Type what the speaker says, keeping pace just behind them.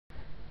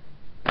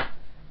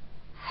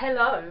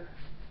Hello,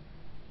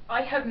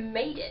 I have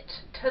made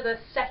it to the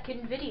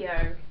second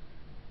video.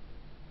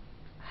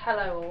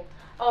 Hello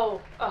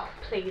all. Oh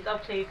please,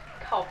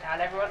 calm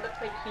down everyone.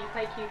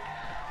 Thank you.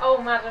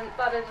 Oh madam,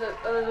 that is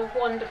a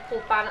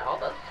wonderful banner. Oh,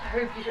 that's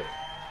so beautiful.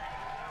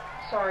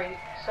 Sorry,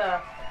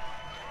 sir.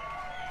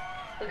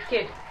 Looks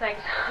good,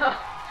 thanks. Oh,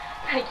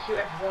 thank you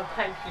everyone,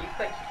 thank you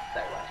so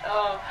much.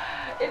 Oh,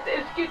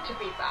 it's good to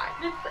be back.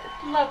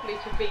 It's lovely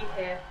to be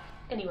here.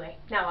 Anyway,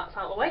 now that's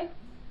out of the way.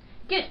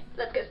 Good,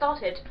 let's get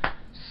started.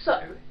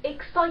 So,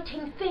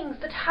 exciting things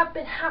that have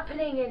been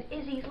happening in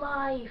Izzy's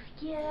life.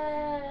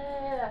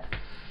 Yeah.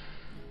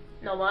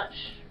 Not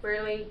much,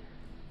 really.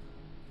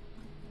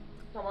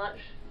 Not much.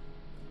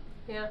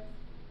 Yeah.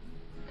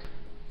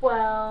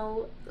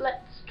 Well,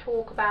 let's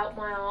talk about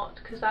my art,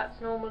 because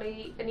that's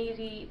normally an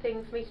easy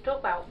thing for me to talk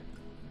about.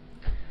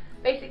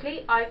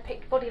 Basically, I've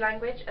picked body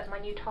language as my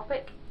new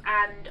topic,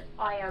 and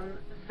I am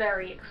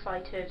very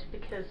excited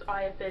because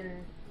I've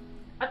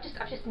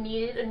just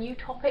needed a new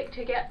topic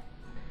to get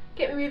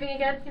me moving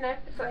again, you know,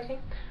 exciting.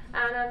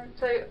 And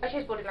so I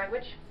chose body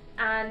language,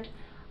 and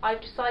I've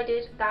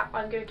decided that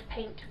I'm going to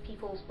paint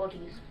people's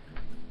bodies.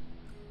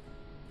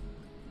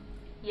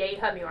 Yeah, you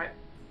heard me right.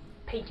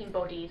 Painting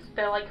bodies.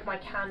 They're like my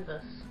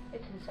canvas.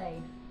 It's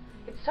insane.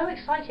 It's so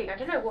exciting. I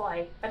don't know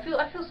why. I feel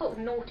sort of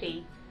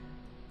naughty.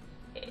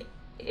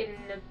 In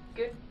a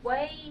good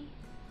way.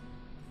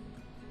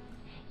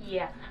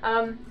 Yeah.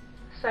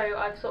 So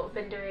I've sort of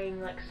been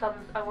doing like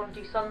I want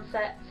to do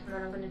sunsets, and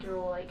then I'm going to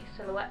draw like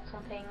silhouettes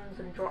on things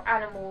and draw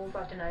animals.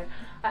 I don't know.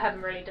 I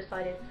haven't really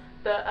decided.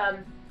 But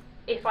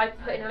if I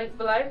put in a link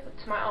below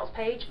to my arts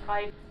page,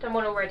 I've done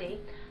one already,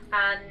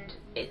 and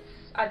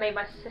I made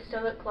my sister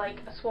look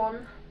like a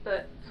swan,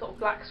 but sort of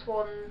black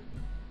swan,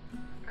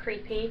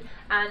 creepy,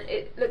 and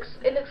it looks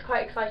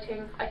quite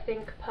exciting, I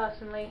think,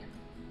 personally.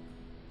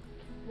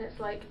 And it's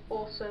like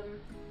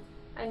awesome,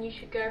 and you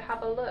should go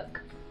have a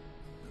look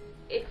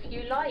if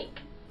you like.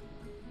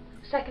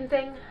 Second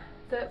thing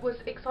that was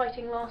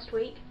exciting last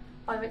week,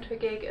 I went to a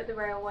gig at the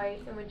Railway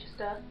in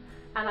Winchester,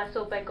 and I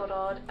saw Ben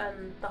Goddard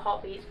and the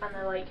Heartbeats, and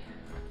they're like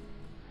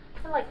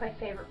my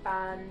favourite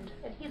band,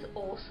 and he's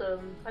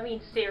awesome. I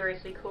mean,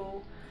 seriously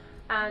cool.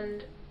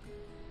 And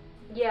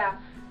yeah,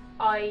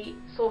 I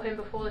saw him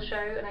before the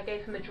show, and I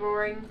gave him a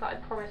drawing that I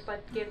promised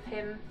I'd give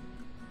him,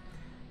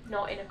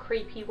 not in a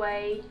creepy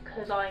way,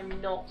 because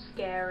I'm not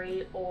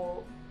scary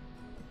or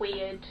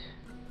weird.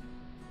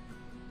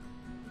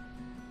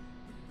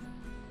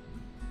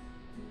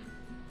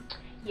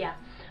 Yeah.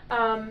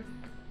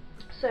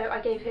 So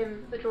I gave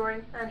him the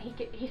drawing, and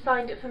he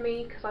signed it for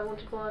me because I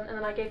wanted one, and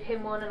then I gave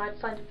him one and I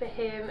signed it for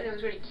him, and it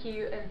was really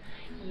cute, and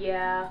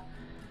yeah,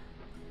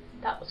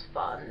 that was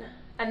fun.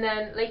 And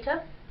then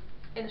later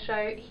in the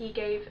show, he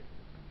gave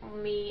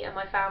me and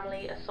my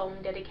family a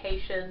song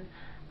dedication,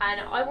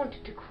 and I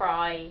wanted to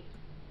cry,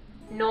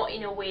 not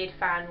in a weird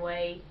fan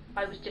way.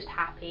 I was just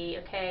happy,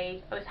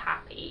 okay? I was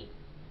happy.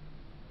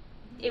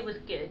 It was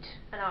good,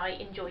 and I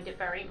enjoyed it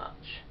very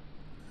much.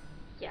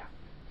 Yeah.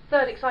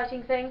 Third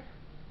exciting thing,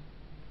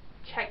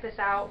 check this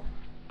out.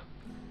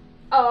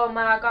 Oh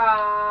my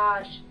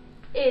gosh,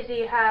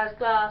 Izzy has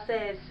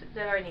glasses.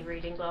 They're only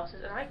reading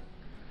glasses, aren't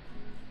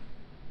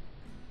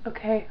I?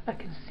 Okay, I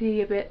can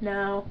see a bit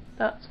now.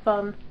 That's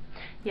fun.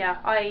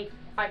 Yeah, I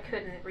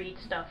couldn't read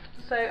stuff,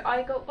 so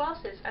I got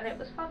glasses, and it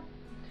was fun.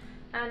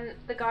 And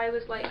the guy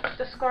was like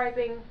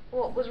describing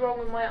what was wrong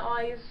with my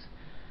eyes.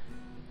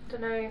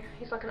 Don't know,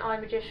 he's like an eye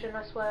magician,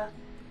 I swear.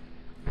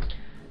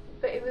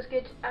 But it was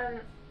good,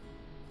 and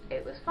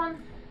it was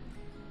fun.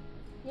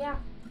 Yeah.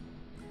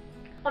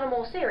 On a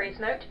more serious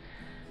note,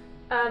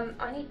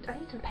 I need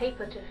some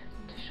paper to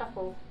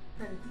shuffle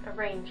and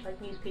arrange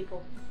like news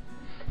people.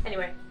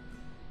 Anyway,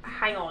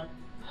 hang on.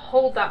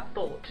 Hold that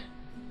thought.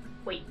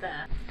 Wait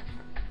there.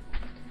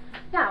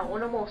 Now,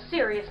 on a more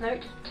serious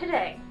note,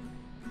 today.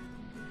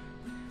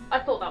 I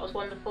thought that was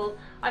wonderful.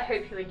 I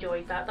hope you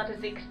enjoyed that. That is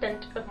the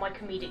extent of my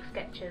comedic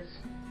sketches.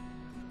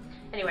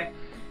 Anyway,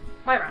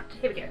 my rant.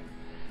 Here we go.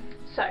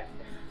 So,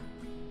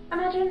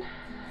 imagine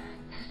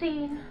the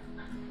scene,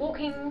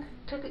 walking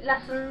to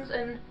lessons,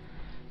 and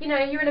you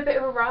know, you're in a bit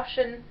of a rush,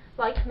 and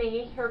like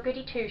me, you're a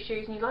goody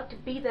two-shoes, and you like to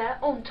be there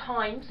on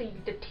time so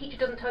the teacher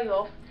doesn't tell you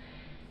off,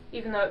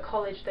 even though at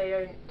college they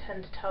don't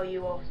tend to tell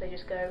you off. They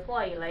just go,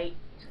 why are you late?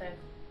 So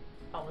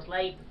I was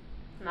late,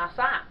 and that's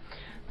that.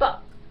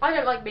 But I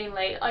don't like being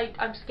late.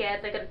 I'm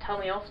scared they're going to tell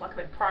me off like I'm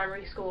in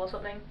primary school or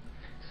something.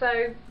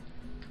 So,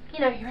 you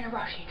know, you're in a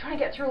rush, and you're trying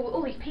to get through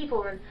all these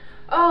people, and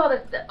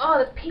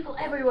there's people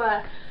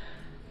everywhere,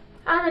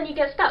 and then you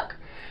get stuck.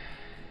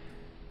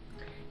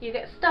 You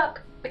get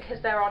stuck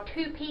because there are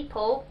two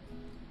people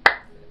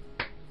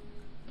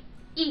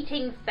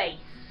eating face.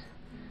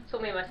 That's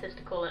what me and my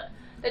sister call it.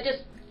 They're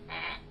just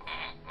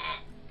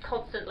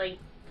constantly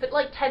for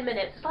like 10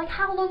 minutes. It's like,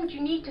 how long do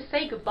you need to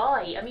say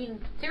goodbye? I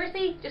mean,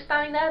 seriously, just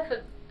standing there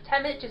for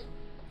 10 minutes, just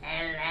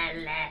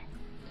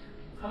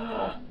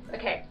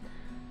okay.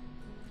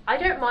 I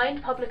don't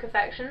mind public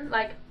affection.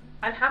 Like,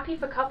 I'm happy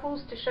for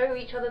couples to show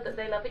each other that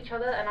they love each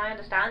other, and I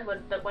understand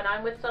that when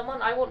I'm with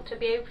someone, I want to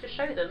be able to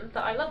show them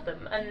that I love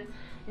them and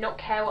not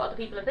care what other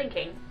people are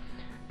thinking.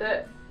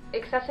 But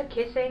excessive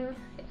kissing,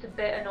 it's a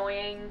bit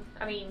annoying.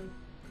 I mean,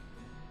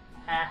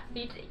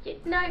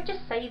 no,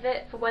 just save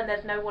it for when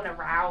there's no one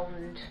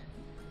around.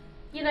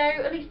 You know,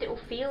 at least it will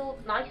feel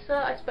nicer,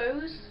 I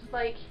suppose.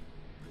 Like,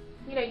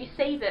 you know, you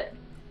save it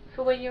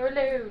for when you're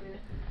alone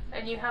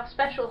and you have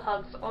special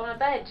hugs on a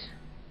bed.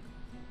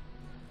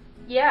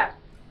 Yeah,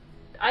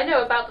 I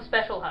know about the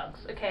special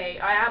hugs. Okay,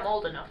 I am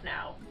old enough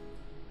now.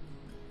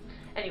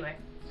 Anyway,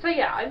 so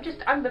yeah,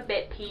 I'm a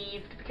bit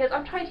peeved because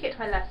I'm trying to get to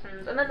my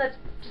lessons and then there's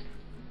just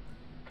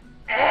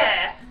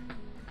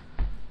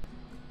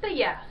But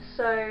yeah,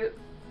 so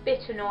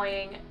bit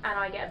annoying, and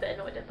I get a bit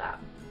annoyed at that.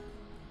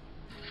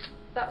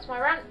 That's my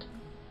rant.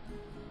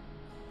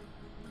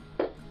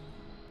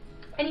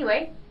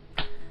 Anyway,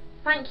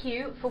 thank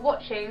you for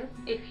watching.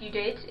 If you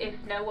did, if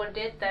no one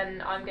did,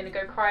 then I'm going to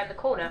go cry in the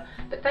corner.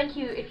 But thank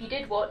you if you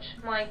did watch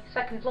my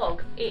second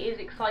vlog. It is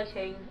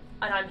exciting,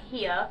 and I'm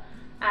here,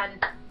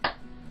 and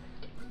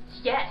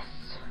yes,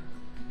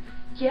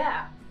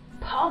 yeah,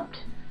 pumped.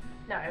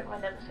 No, I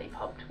never say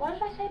pumped. Why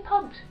did I say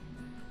pumped?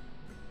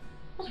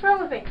 What's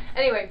wrong with me?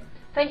 Anyway,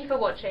 thank you for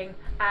watching,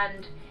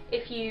 and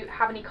if you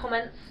have any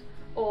comments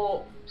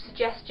or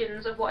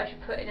suggestions of what I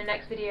should put in the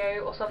next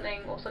video or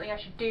something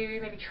I should do,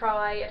 maybe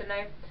try, I don't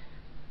know,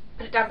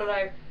 put it down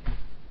below.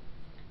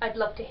 I'd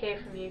love to hear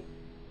from you.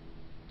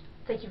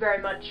 Thank you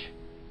very much.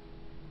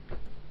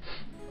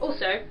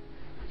 Also,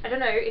 I don't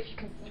know if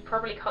you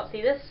probably can't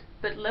see this,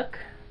 but look.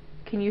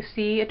 Can you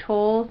see at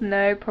all?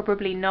 No,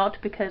 probably not,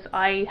 because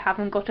I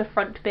haven't got a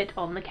front bit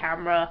on the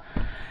camera.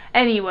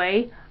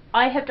 Anyway,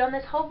 I have done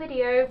this whole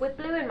video with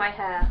blue in my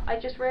hair. I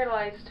just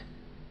realised.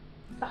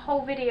 The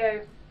whole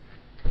video.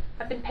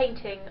 I've been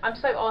painting. I'm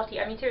so arty.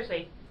 I mean,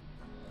 seriously.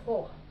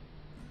 Oh.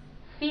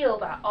 Feel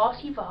that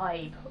arty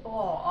vibe.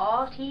 Oh,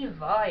 arty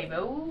vibe.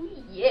 Oh,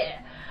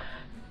 yeah.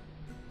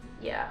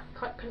 Yeah.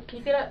 Can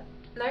you feel it?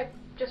 No?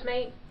 Just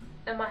me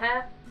and my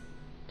hair?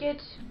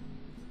 Good.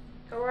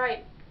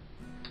 Alright.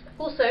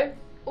 Also,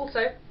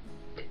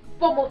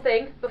 one more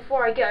thing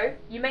before I go.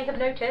 You may have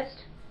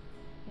noticed,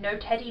 no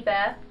teddy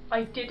bear.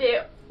 I did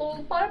it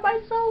all by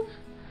myself.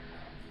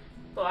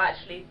 Well,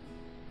 actually,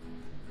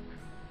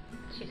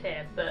 she's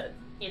here, but,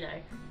 you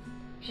know.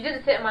 She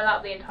didn't sit in my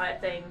lap the entire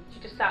thing. She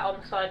just sat on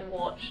the side and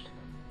watched.